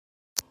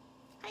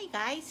Hi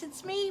guys,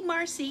 it's me,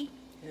 Marcy.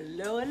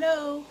 Hello,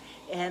 hello.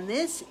 And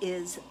this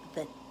is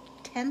the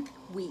 10th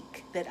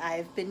week that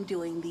I've been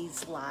doing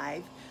these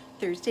live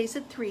Thursdays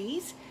at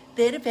 3s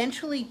that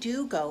eventually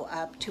do go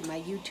up to my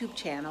YouTube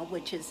channel,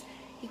 which is,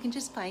 you can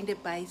just find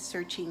it by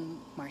searching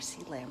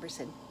Marcy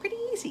Lamberson. Pretty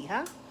easy,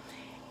 huh?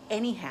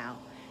 Anyhow,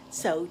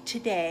 so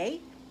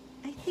today,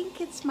 I think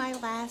it's my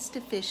last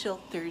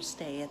official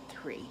Thursday at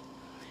 3.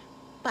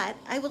 But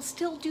I will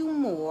still do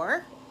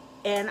more,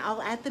 and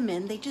I'll add them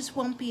in. They just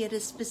won't be at a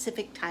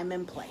specific time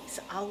and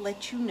place. I'll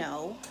let you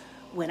know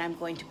when I'm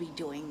going to be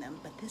doing them.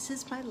 But this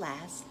is my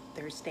last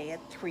Thursday at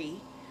 3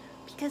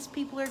 because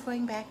people are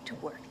going back to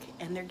work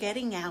and they're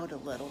getting out a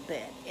little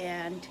bit,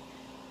 and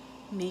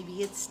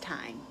maybe it's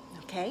time.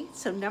 Okay,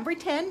 so number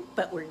 10,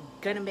 but we're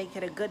gonna make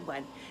it a good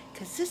one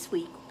because this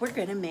week we're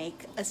gonna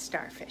make a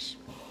starfish.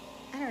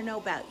 I don't know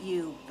about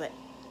you, but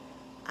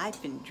I've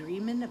been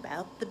dreaming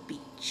about the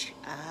beach.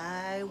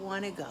 I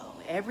want to go.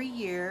 Every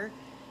year,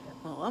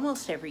 well,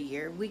 almost every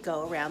year, we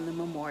go around the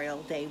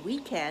Memorial Day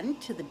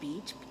weekend to the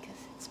beach because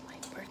it's my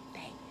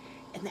birthday.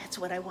 And that's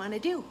what I want to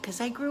do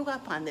because I grew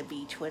up on the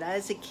beach when I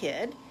was a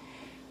kid.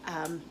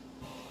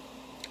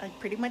 I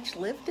pretty much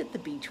lived at the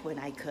beach when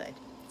I could.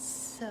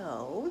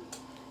 So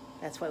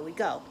that's why we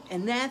go.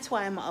 And that's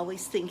why I'm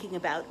always thinking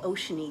about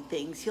oceany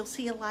things. You'll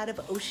see a lot of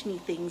oceany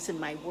things in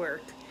my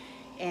work.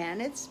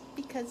 And it's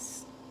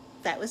because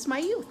that was my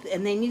youth.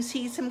 And then you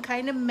see some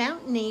kind of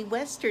mountainy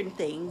western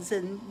things,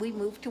 and we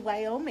moved to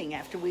Wyoming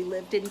after we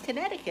lived in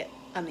Connecticut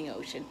on the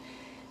ocean.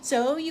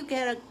 So you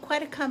get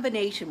quite a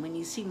combination when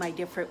you see my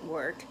different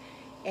work,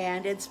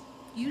 and it's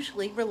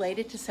usually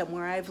related to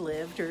somewhere I've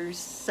lived or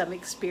some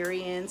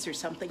experience or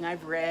something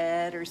I've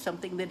read or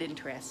something that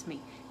interests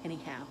me.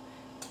 Anyhow,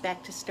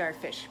 back to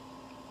starfish.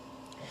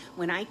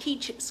 When I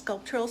teach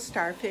sculptural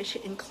starfish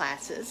in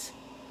classes,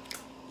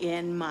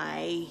 in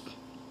my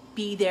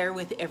Be There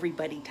with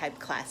Everybody type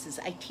classes,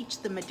 I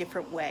teach them a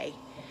different way.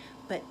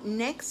 But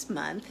next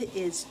month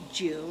is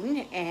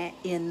June, and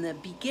in the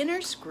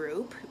beginners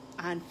group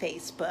on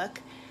Facebook,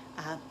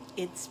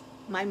 it's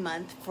my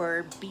month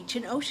for beach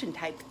and ocean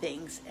type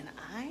things. And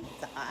I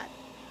thought,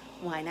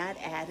 why not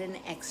add an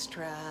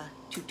extra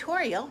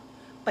tutorial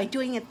by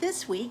doing it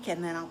this week,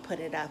 and then I'll put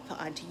it up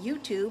onto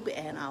YouTube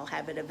and I'll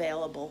have it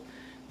available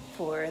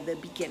for the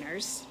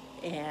beginners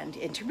and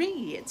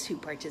intermediates who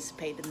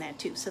participate in that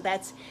too. So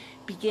that's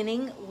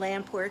beginning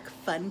lampwork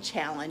fun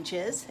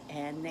challenges,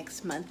 and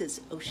next month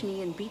is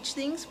oceany and beach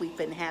things. We've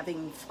been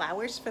having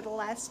flowers for the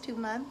last 2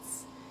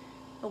 months.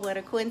 Well, what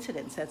a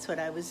coincidence. That's what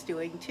I was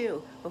doing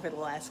too over the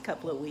last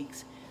couple of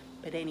weeks.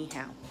 But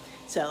anyhow,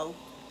 so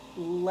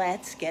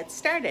let's get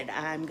started.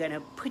 I'm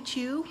gonna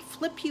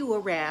flip you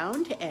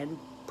around and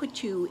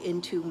put you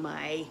into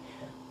my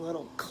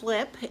little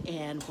clip,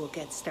 and we'll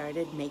get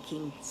started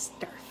making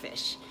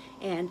starfish.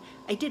 And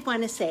I did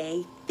want to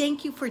say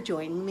thank you for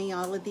joining me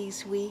all of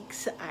these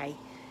weeks. I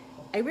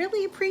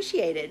really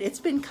appreciate it. It's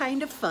been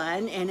kind of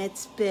fun, and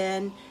it's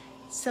been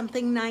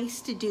something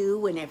nice to do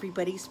when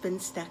everybody's been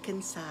stuck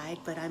inside,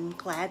 but I'm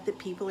glad that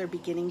people are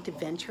beginning to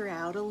venture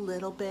out a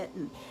little bit,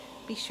 and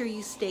be sure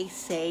you stay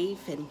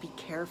safe and be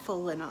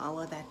careful and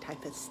all of that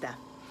type of stuff.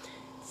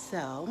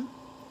 So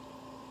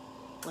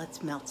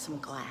let's melt some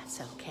glass,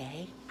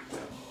 okay?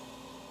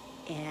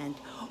 And,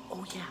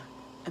 oh yeah,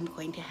 I'm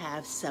going to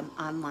have some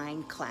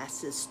online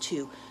classes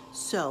too.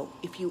 So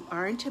if you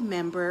aren't a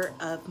member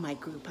of my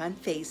group on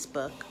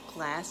Facebook,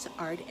 Glass,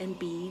 Art, and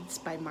Beads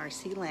by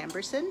Marcy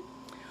Lamberson,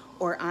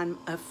 or on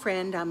a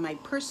friend on my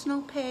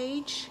personal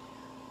page,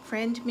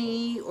 friend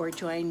me or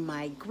join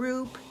my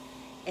group,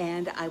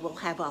 and I will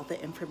have all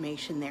the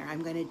information there.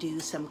 I'm going to do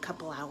some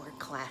couple-hour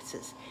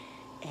classes.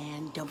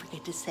 And don't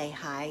forget to say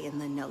hi in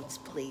the notes,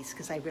 please,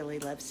 because I really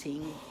love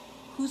seeing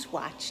who's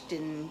watched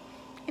and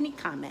any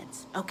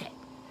comments. Okay.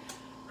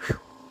 Whew.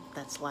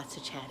 That's lots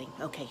of chatting.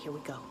 Okay, here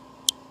we go.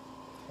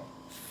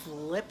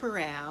 Flip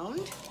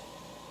around,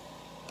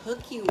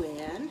 hook you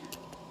in,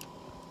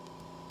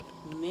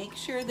 make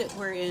sure that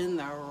we're in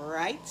the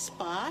right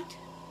spot.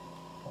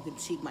 You can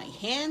see my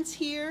hands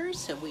here,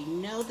 so we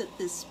know that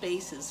this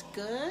space is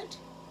good.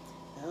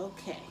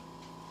 Okay,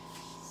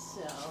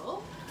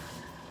 so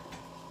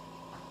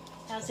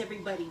how's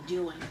everybody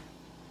doing?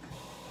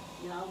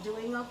 Y'all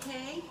doing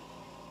okay?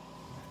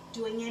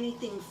 Doing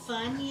anything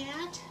fun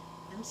yet?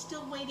 I'm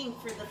still waiting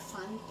for the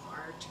fun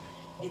part.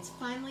 It's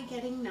finally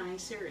getting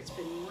nicer. It's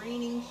been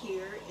raining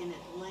here in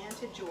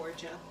Atlanta,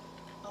 Georgia,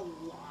 a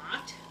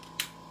lot.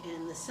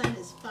 And the sun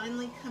has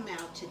finally come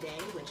out today,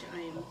 which I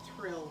am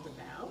thrilled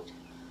about.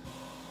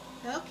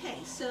 Okay,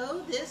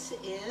 so this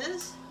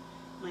is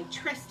my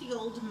trusty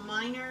old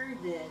miner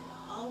that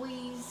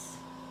always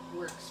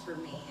works for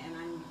me, and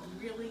I'm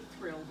really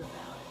thrilled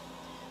about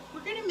it.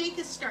 We're gonna make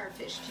a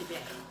starfish today.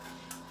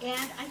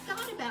 And I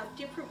thought about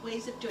different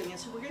ways of doing it,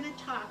 so we're going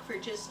to talk for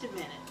just a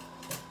minute.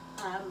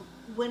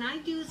 When I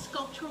do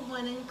Sculpture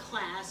 1 in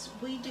class,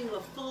 we do a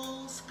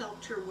full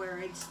sculpture where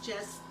it's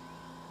just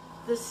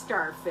the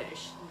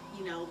starfish,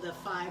 you know, the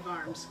 5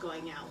 arms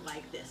going out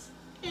like this.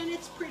 And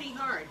it's pretty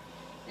hard.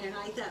 And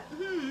I thought,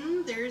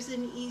 there's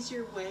an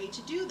easier way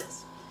to do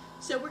this.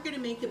 So we're going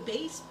to make a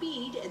base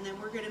bead, and then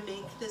we're going to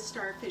make the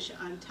starfish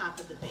on top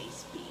of the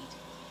base bead.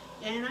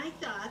 And I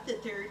thought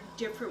that there are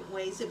different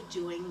ways of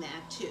doing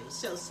that too.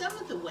 So some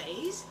of the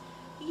ways,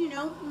 you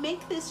know,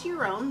 make this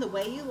your own, the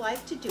way you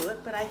like to do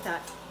it, but I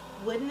thought,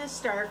 wouldn't a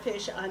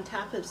starfish on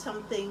top of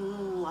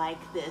something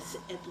like this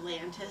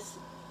Atlantis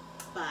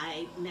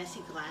by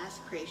Messy Glass,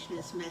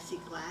 Creationist Messy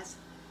Glass,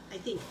 I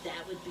think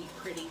that would be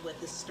pretty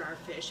with a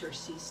starfish or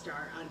sea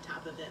star on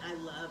top of it. I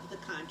love the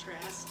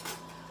contrast.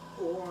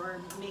 Or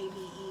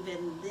maybe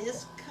even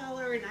this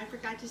color, and I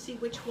forgot to see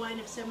which one.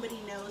 If somebody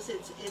knows,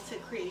 it's a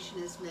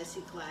Creationist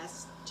Messy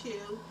Glass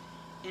too,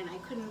 and I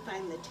couldn't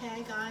find the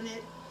tag on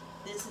it.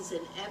 This is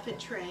an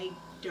Epitre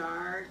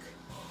dark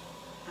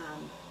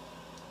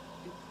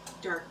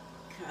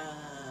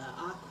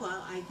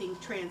aqua, I think,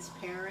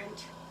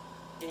 transparent,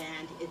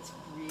 and it's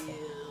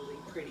really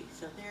pretty.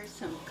 So there's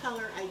some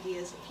color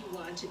ideas if you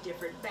want a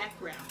different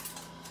background.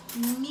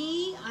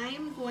 Me, I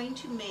am going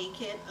to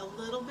make it a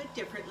little bit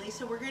differently.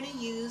 So we're going to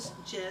use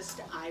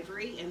just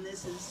ivory, and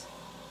this is,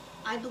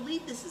 I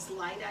believe this is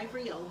light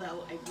ivory,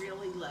 although I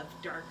really love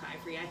dark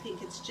ivory. I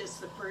think it's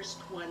just the first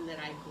one that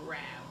I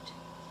grabbed.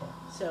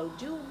 So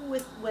do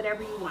with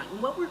whatever you want.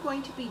 And what we're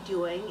going to be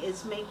doing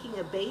is making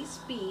a base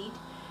bead,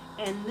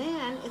 and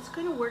then it's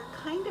going to work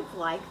kind of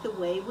like the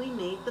way we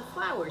made the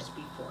flowers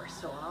before.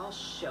 So I'll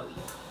show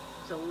you.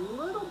 It's a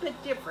little bit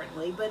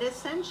differently, but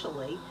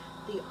essentially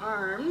the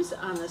arms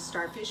on the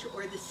starfish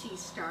or the sea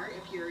star,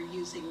 if you're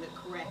using the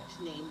correct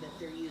name that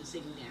they're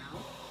using now,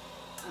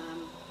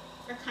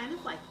 are kind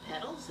of like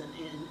petals,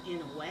 and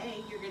in a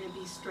way you're going to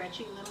be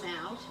stretching them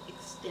out,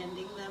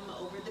 extending them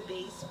over the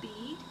base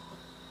bead.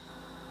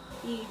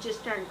 You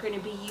just aren't going to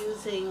be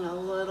using a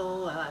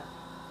little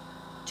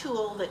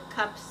tool that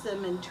cups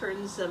them and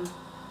turns them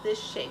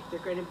this shape. They're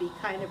going to be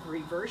kind of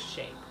reverse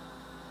shape.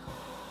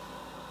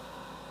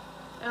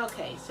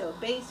 Okay, so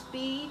base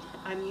bead,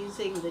 I'm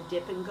using the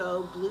Dip and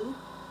Go Blue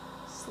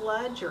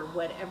Sludge, or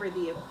whatever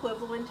the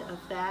equivalent of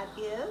that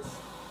is.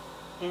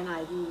 And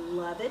I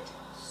love it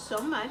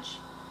so much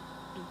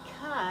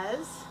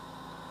because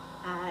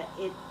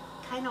it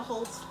kind of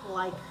holds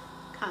like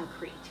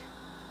concrete.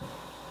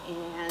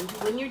 And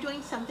when you're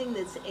doing something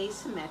that's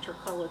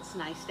asymmetrical, it's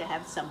nice to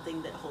have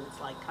something that holds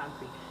like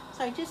concrete.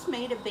 So I just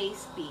made a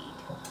base bead.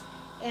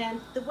 And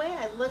the way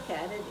I look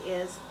at it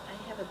is,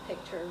 I have a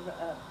picture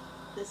of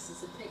this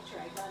is a picture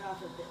I got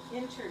off of the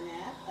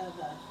internet of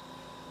a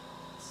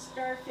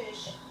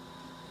starfish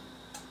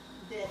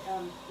that,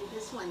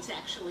 this one's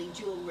actually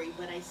jewelry,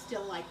 but I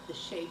still like the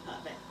shape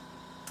of it.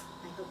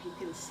 I hope you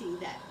can see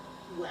that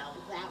well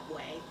that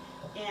way.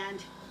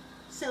 And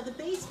so the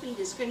base bead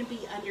is going to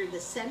be under the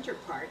center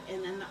part,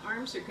 and then the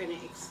arms are going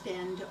to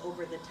extend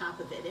over the top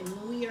of it.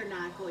 And we are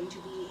not going to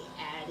be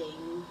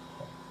adding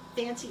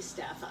fancy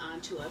stuff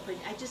onto it, but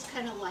I just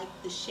kind of like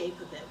the shape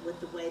of it with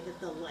the way that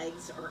the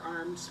legs or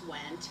arms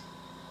went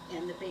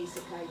and the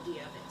basic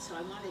idea of it. So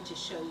I wanted to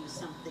show you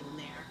something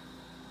there.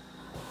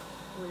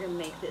 We're going to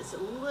make this a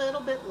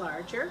little bit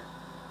larger.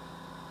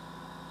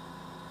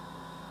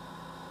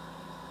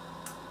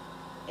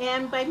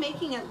 And by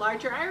making it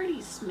larger, I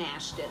already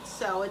smashed it,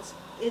 so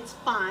it's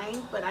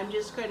fine, but I'm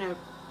just going to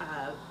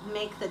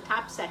make the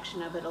top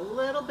section of it a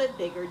little bit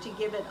bigger to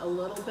give it a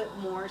little bit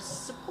more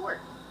support.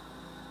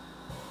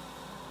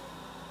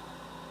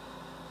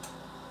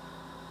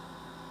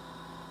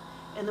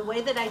 And the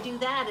way that I do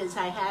that is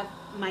I have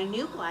my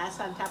new glass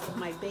on top of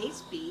my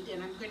base bead,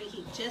 and I'm going to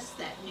heat just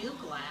that new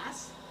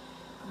glass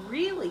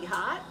really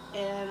hot,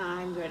 and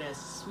I'm going to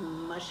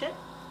smush it,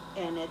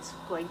 and it's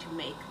going to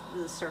make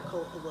the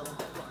circle a little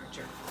bit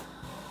larger.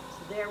 So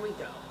there we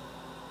go.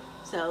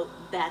 So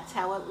that's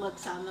how it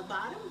looks on the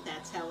bottom,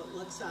 that's how it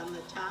looks on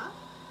the top,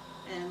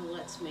 and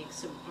let's make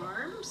some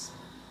arms.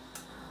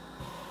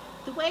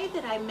 The way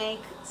that I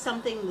make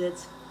something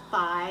that's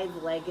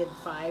five-legged,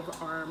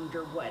 five-armed,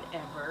 or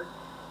whatever,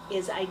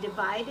 is I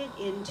divide it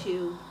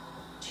into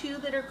two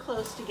that are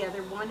close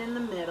together, one in the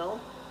middle,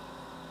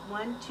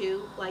 one,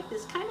 two, like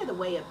this, kind of the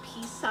way a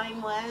peace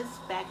sign was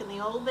back in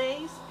the old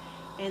days.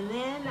 And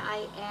then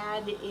I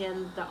add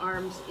in the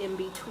arms in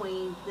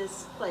between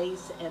this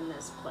place and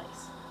this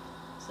place.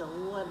 So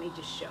let me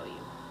just show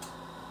you.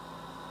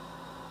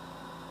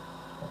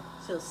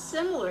 So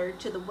similar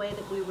to the way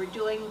that we were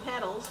doing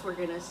petals, we're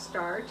going to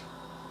start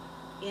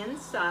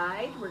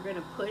inside, we're going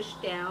to push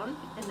down,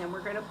 and then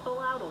we're going to pull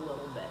out a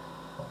little bit.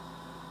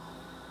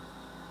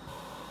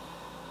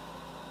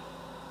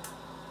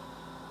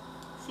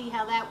 See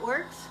how that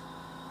works?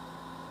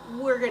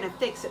 We're going to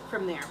fix it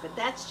from there, but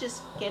that's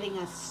just getting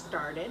us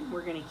started.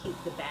 We're going to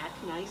keep the back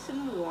nice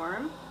and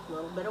warm, a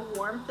little bit of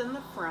warmth in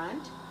the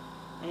front,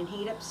 and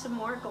heat up some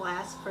more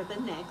glass for the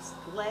next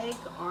leg,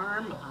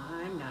 arm,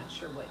 I'm not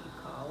sure what you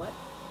call it.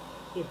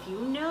 If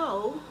you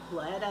know,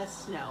 let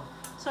us know.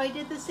 So I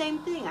did the same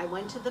thing. I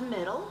went to the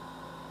middle,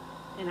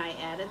 and I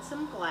added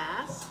some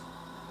glass,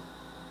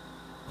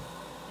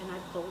 and I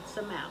pulled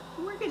some out.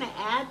 We're going to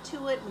add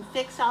to it and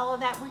fix all of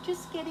that. We're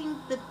just getting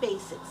the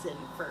basics in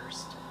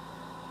first.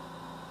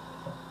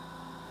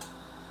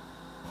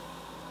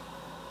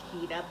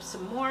 heat up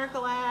some more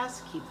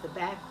glass, keep the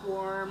back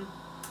warm.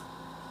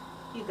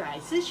 You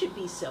guys, this should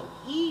be so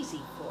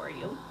easy for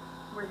you.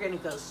 We're going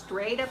to go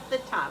straight up the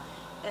top.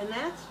 And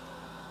that's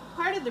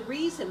part of the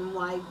reason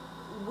why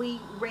we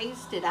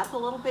raised it up a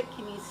little bit.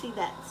 Can you see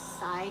that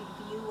side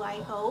view,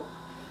 I hope?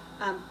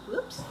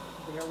 Whoops,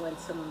 there went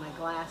some of my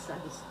glass. I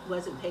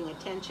wasn't paying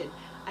attention.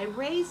 I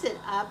raise it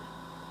up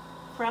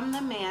from the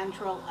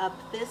mandrel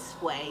up this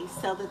way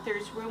so that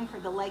there's room for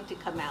the leg to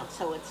come out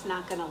so it's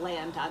not going to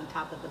land on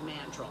top of the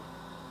mandrel.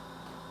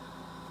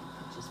 You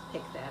can just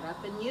pick that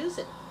up and use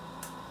it.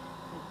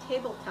 The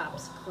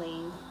tabletop's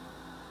clean.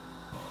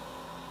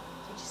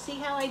 Did you see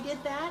how I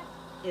did that?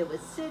 It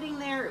was sitting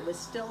there, it was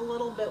still a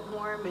little bit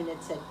warm, and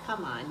it said,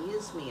 come on,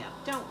 use me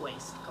up, don't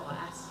waste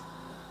glass.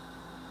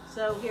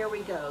 So here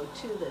we go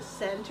to the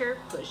center,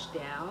 push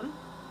down,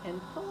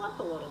 and pull up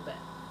a little bit.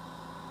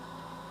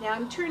 Now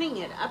I'm turning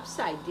it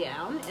upside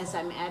down as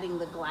I'm adding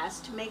the glass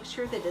to make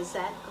sure that as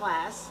that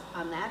glass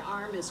on that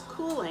arm is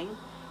cooling,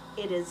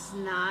 it is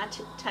not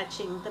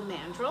touching the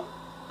mandrel.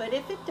 But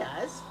if it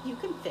does, you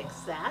can fix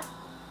that.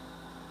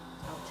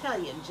 I'll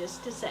tell you in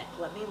just a sec.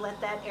 Let me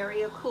let that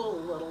area cool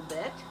a little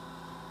bit.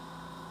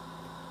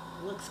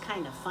 Looks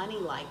kind of funny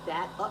like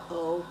that.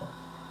 Uh-oh.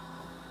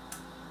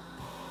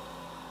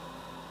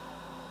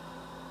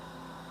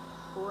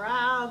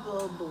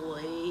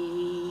 Probably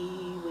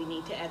we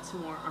need to add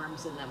some more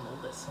arms and then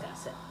we'll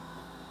discuss it.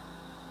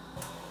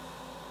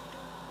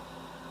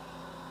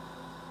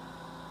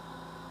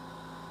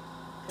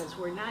 Because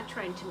we're not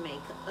trying to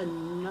make a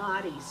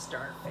naughty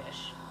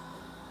starfish.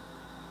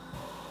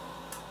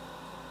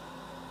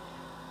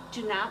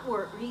 Do not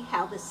worry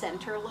how the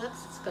center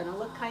looks. It's going to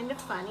look kind of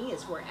funny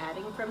as we're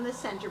adding from the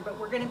center, but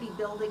we're going to be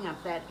building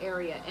up that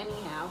area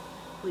anyhow.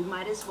 We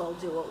might as well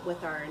do it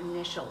with our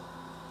initial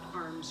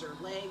arms or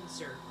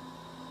legs or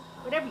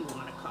whatever you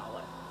want to call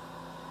it.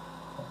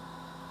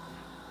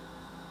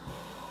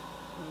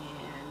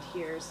 And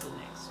here's the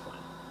next one.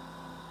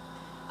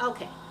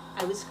 Okay,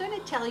 I was going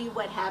to tell you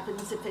what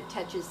happens if it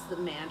touches the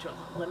mandrel.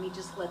 Let me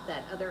just let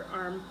that other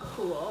arm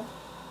cool.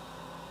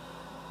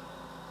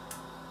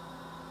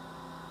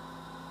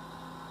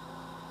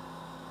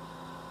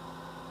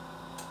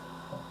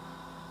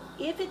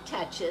 If it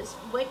touches,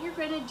 what you're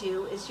going to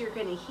do is you're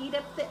going to heat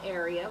up the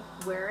area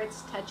where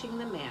it's touching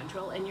the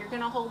mandrel, and you're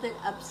going to hold it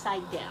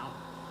upside down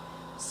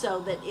so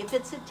that if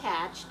it's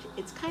attached,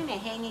 it's kind of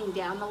hanging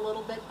down a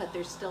little bit, but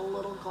there's still a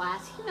little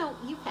glass. You know,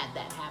 you've had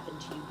that happen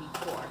to you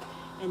before.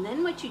 And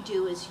then what you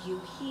do is you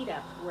heat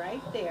up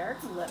right there.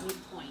 Let me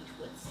point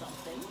with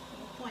something.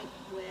 I'll point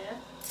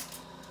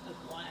with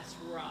a glass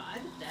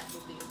rod. That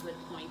will be a good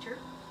pointer.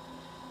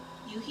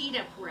 You heat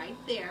up right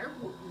there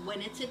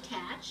when it's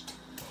attached.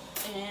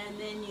 And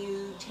then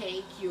you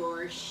take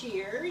your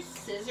shears,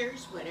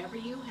 scissors, whatever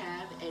you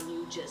have, and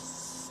you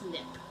just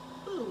snip,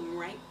 boom,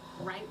 right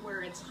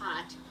where it's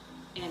hot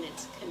and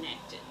it's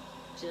connected,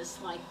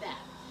 just like that.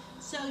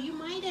 So you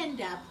might end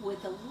up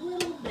with a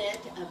little bit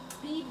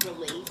of bead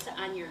release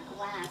on your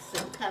glass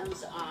that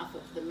comes off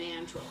of the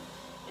mandrel.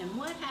 And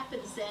what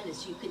happens then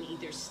is you can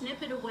either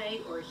snip it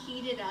away or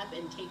heat it up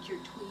and take your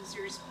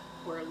tweezers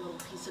or a little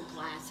piece of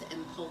glass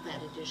and pull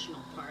that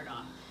additional part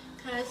off.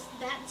 Because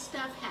that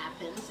stuff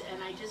happens,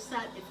 and I just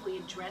thought if we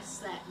address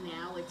that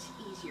now, it's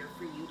easier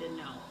for you to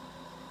know.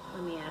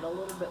 Let me add a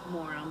little bit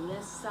more on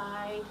this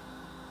side.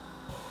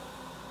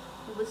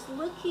 It was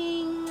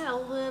looking a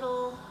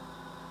little,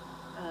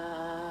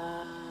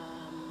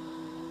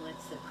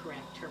 what's the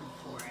correct term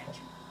for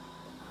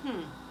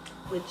it?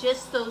 With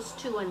just those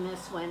two in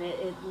this one,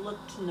 it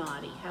looked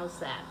naughty. How's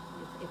that?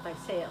 If I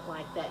say it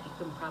like that, you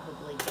can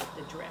probably get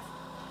the drift.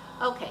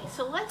 Okay,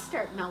 so let's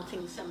start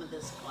melting some of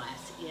this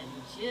glass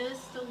in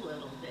just a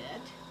little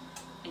bit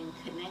and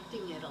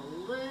connecting it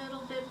a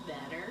little bit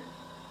better.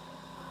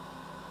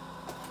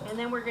 And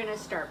then we're going to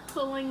start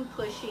pulling,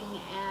 pushing,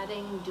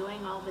 adding,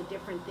 doing all the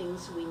different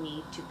things we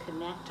need to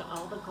connect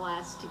all the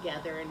glass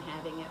together and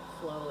having it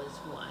flow as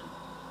one.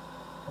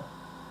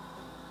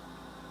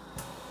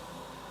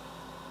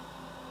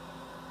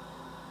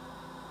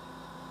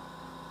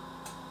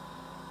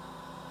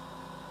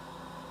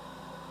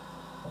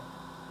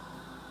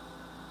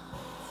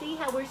 See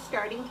how we're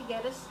starting to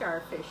get a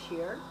starfish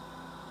here?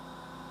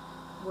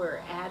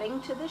 We're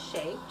adding to the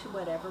shape to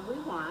whatever we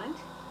want,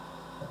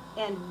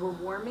 and we're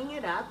warming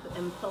it up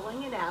and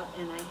pulling it out.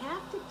 And I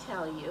have to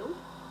tell you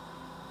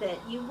that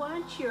you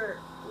want your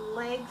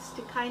legs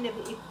to kind of,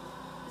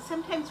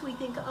 sometimes we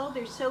think, oh,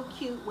 they're so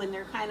cute when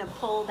they're kind of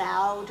pulled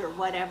out or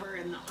whatever,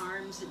 and the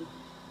arms and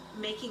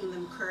making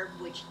them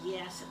curved, which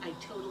yes, I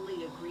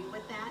totally agree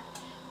with that.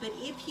 But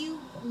if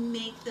you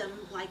make them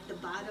like the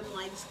bottom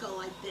legs go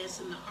like this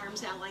and the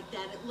arms out like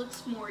that, it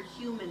looks more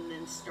human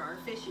than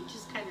starfish. It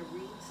just kind of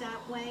reads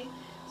that way.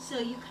 So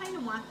you kind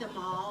of want them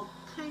all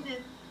kind of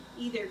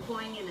either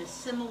going in a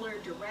similar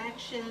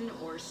direction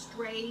or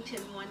straight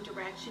in one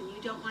direction.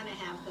 You don't want to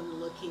have them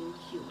looking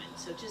human.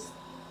 So just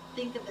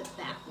think of it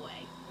that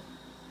way.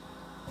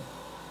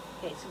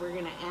 Okay, so we're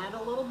going to add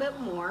a little bit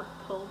more,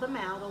 pull them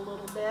out a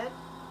little bit.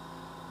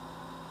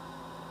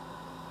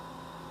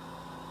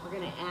 We're We're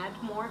going to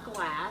add more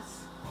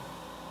glass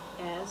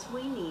as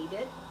we need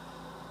it.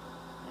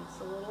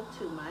 That's a little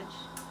too much.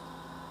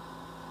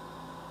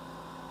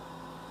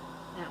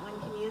 That one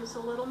can use a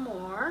little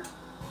more.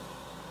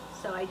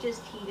 So I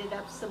just heated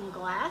up some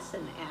glass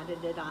and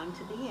added it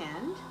onto the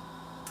end.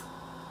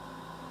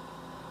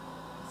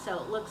 So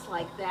it looks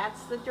like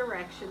that's the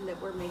direction that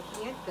we're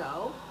making it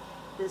go.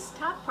 This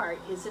top part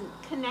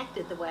isn't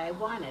connected the way I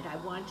want it. I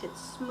want it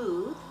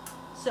smooth.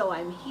 So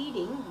I'm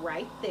heating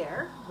right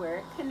there where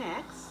it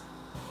connects.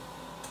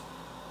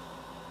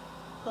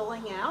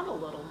 Pulling out a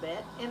little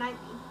bit, and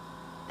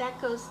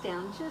that goes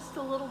down just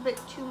a little bit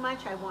too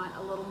much. I want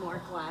a little more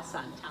glass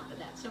on top of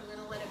that. So I'm going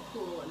to let it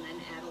cool and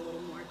then add a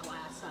little more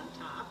glass on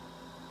top.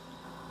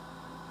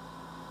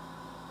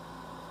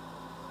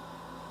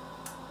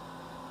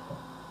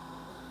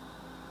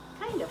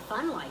 Kind of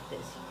fun like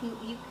this.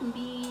 You can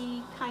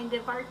be kind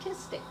of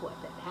artistic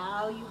with it,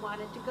 how you want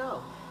it to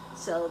go.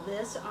 So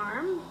this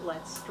arm,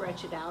 let's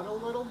stretch it out a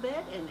little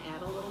bit and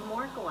add a little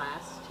more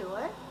glass to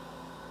it.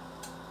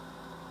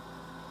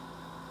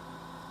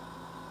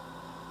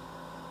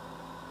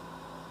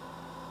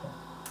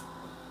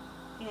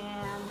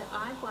 And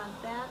I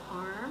want that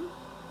arm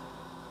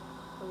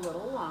a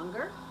little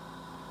longer,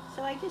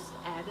 so I just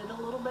added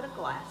a little bit of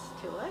glass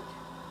to it.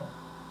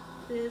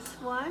 This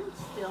one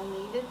still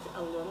needed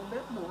a little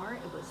bit more.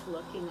 It was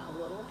looking a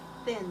little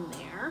thin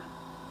there.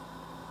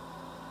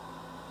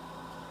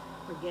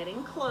 We're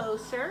getting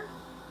closer.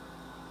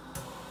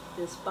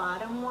 This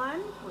bottom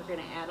one, we're going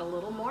to add a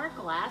little more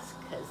glass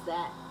because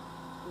that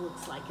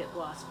looks like it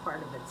lost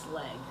part of its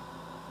leg.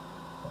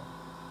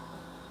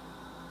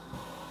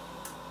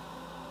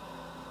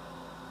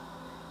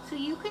 So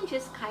you can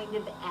just kind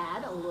of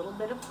add a little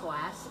bit of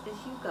glass as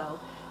you go.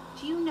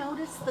 Do you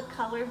notice the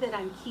color that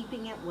I'm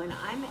keeping it when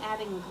I'm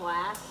adding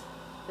glass?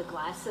 The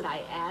glass that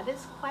I add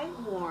is quite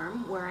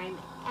warm. Where I'm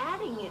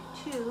adding it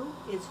to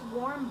is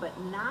warm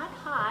but not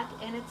hot,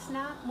 and it's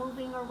not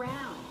moving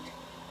around.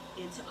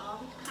 It's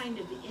all kind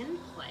of in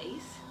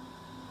place.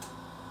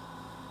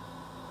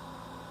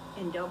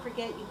 And don't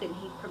forget, you can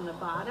heat from the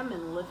bottom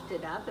and lift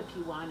it up if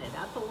you want it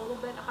up a little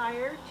bit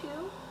higher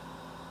too.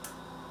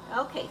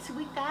 Okay, so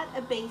we've got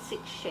a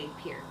basic shape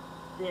here.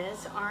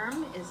 This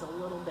arm is a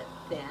little bit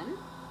thin,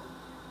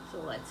 so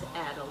let's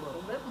add a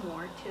little bit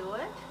more to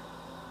it.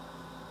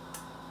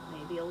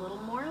 Maybe a little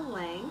more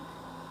length.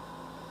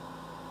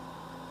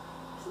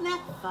 Isn't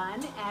that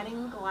fun,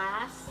 adding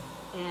glass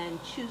and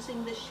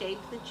choosing the shape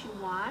that you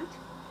want?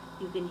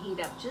 You can heat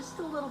up just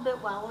a little bit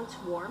while it's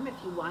warm if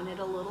you want it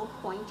a little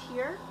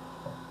pointier.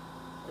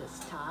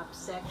 This top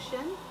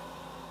section.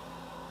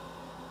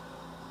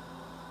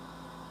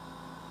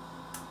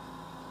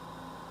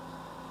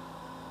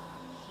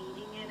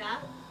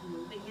 Up,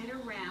 moving it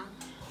around.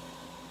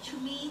 To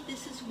me,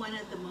 this is one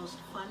of the most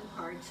fun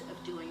parts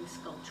of doing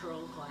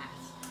sculptural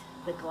glass.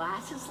 The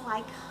glass is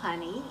like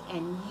honey,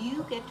 and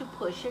you get to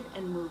push it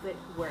and move it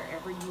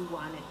wherever you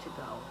want it to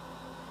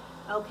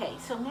go. Okay,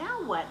 so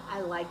now what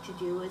I like to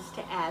do is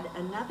to add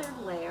another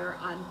layer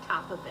on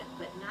top of it,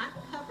 but not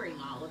covering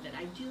all of it.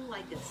 I do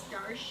like a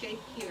star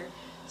shape here,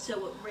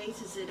 so it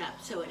raises it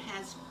up, so it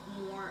has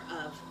more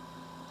of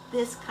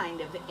this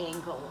kind of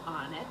angle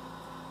on it.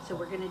 So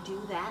we're going to do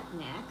that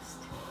next.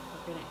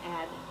 We're going to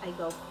add, I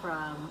go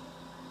from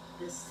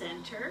the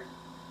center,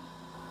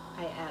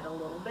 I add a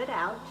little bit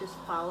out, just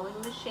following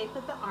the shape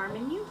of the arm.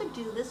 And you could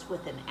do this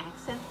with an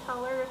accent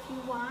color if you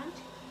want,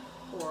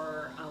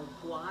 or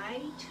a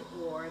white,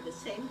 or the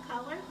same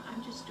color.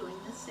 I'm just doing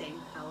the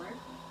same color.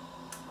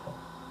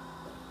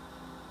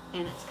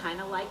 And it's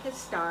kind of like a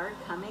star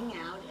coming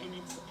out, and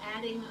it's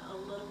adding a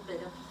little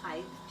bit of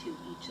height to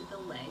each of the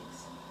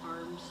legs,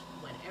 arms,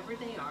 whatever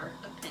they are,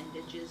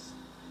 appendages.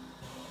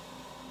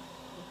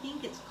 I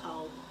think it's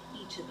called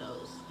each of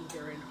those,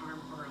 either an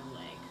arm or a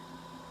leg.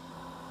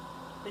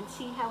 But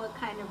see how it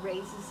kind of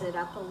raises it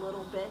up a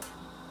little bit,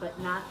 but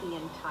not the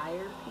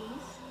entire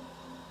piece?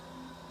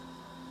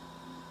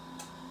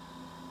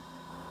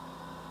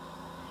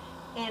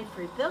 And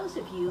for those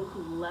of you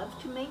who love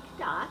to make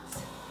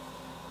dots,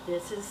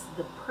 this is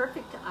the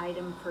perfect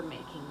item for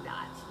making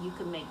dots. You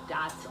can make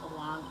dots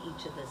along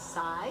each of the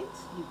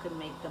sides. You can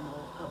make them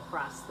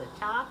across the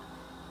top.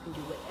 You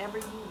can do whatever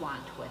you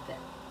want with it.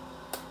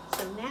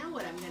 So now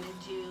what I'm going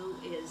to do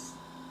is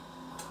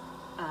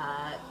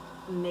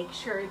make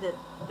sure that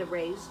the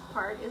raised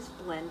part is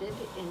blended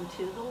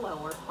into the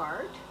lower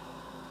part.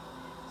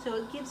 So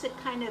it gives it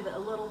kind of a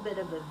little bit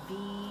of a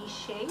V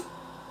shape.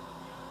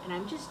 And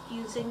I'm just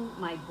using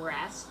my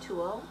brass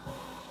tool,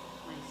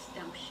 my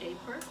stump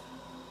shaper,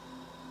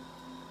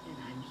 and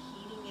I'm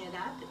heating it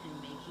up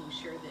and making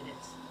sure that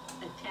it's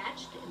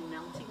attached and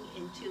melting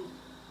into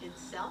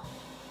itself.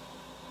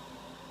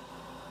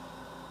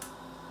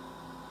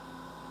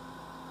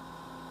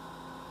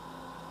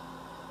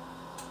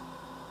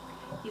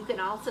 You can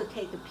also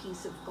take a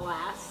piece of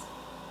glass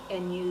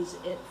and use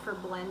it for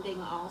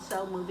blending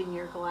also, moving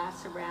your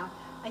glass around.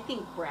 I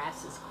think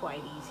brass is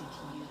quite easy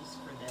to use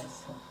for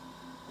this.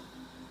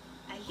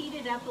 I heat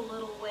it up a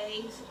little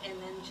ways and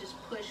then just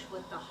push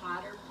with the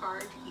hotter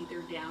part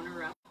either down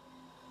or up.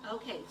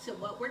 Okay, so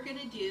what we're going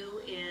to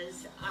do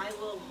is I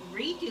will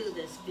redo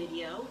this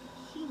video.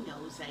 He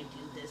knows I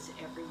do this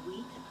every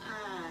week.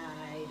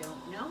 I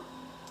don't know.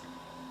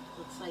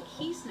 Looks like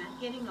he's not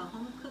getting a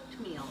home-cooked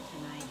meal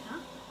tonight,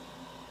 huh?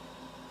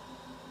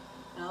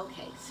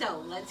 Okay,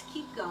 so let's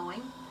keep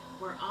going.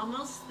 We're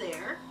almost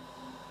there.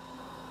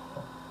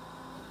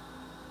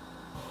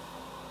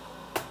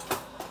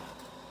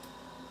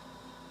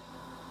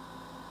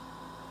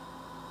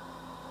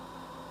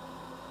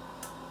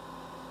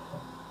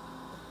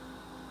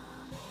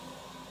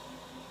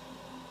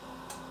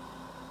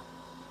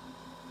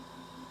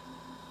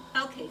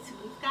 Okay, so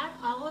we've got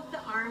all of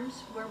the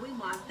arms where we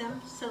want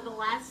them. So the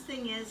last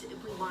thing is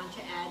if we want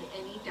to add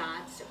any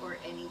dots or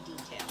any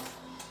details.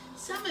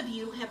 Some of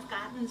you have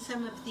gotten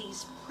some of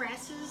these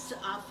presses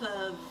off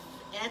of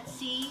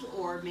Etsy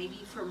or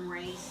maybe from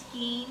Ray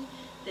Skeen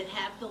that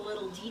have the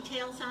little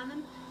details on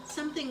them.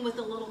 Something with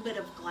a little bit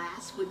of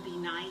glass would be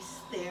nice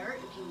there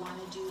if you want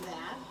to do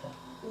that.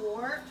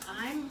 Or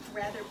I'm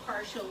rather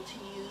partial to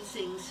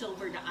using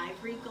silver to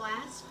ivory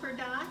glass for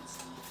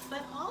dots,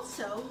 but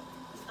also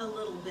a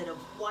little bit of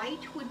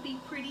white would be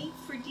pretty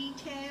for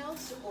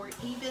details, or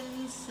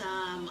even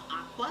some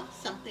aqua,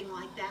 something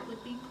like that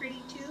would be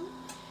pretty too.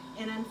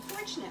 And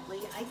unfortunately,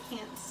 I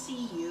can't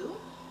see you,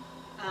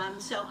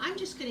 so I'm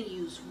just going to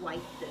use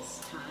white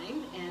this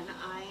time, and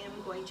I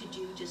am going to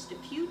do just a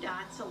few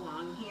dots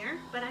along here,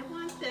 but I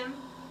want them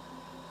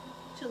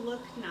to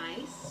look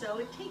nice, so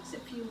it takes a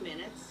few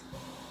minutes.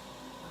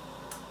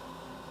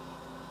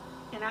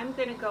 And I'm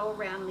going to go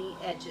around the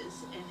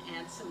edges and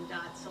add some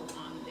dots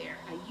along there.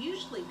 I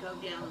usually go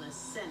down the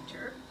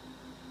center.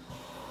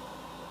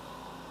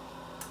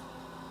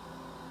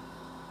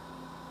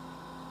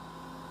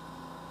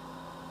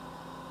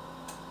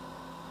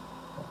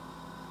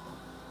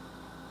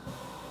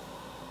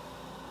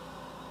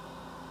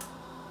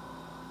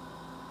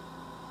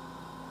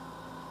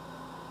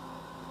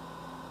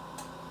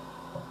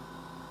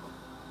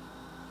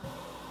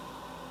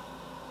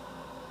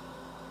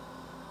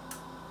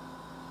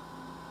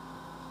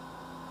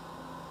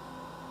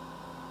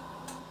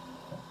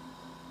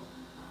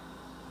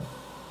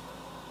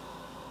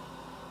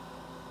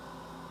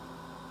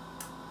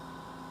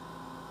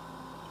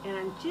 And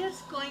I'm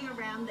just going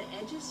around the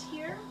edges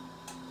here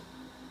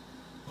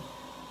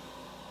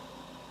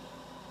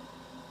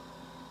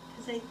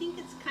because I think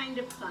it's kind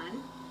of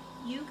fun.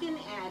 You can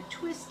add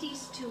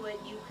twisties to it.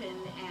 You can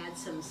add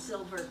some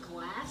silver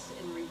glass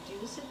and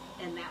reduce it,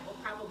 and that will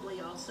probably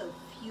also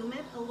fume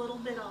it a little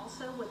bit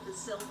also with the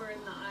silver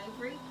and the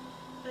ivory.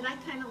 But I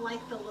kind of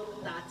like the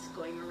little dots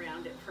going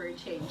around it for a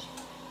change.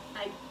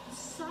 I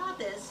saw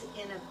this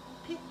in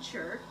a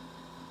picture.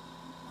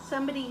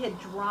 Somebody had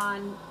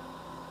drawn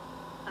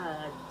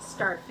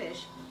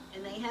starfish,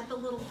 and they had the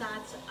little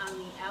dots on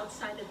the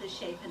outside of the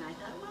shape, and I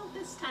thought, well,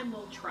 this time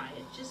we'll try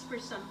it just for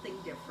something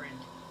different.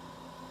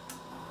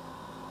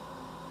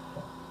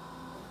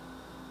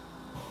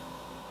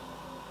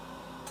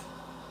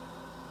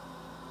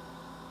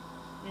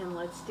 And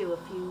let's do a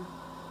few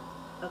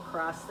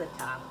across the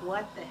top.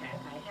 What the heck,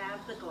 I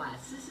have the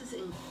glass. This is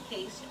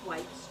encased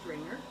white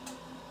stringer.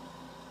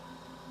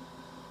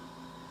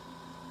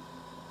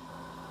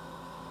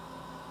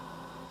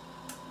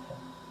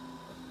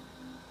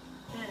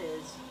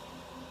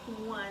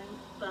 One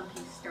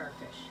bumpy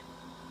starfish.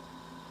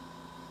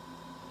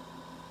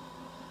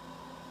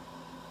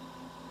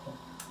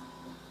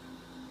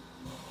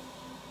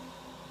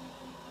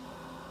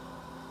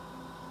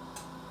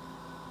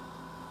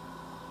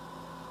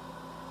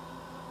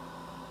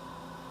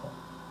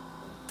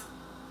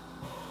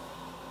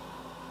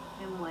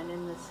 And one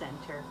in the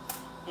center.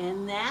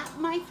 And that,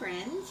 my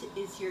friends,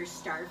 is your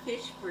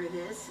starfish for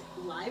this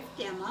live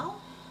demo.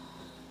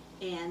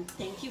 And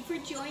thank you for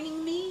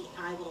joining me.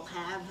 I will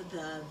have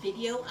the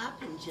video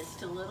up in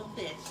just a little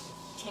bit.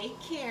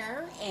 Take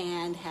care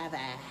and have a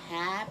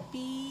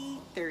happy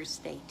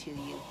Thursday to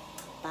you.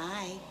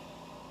 Bye.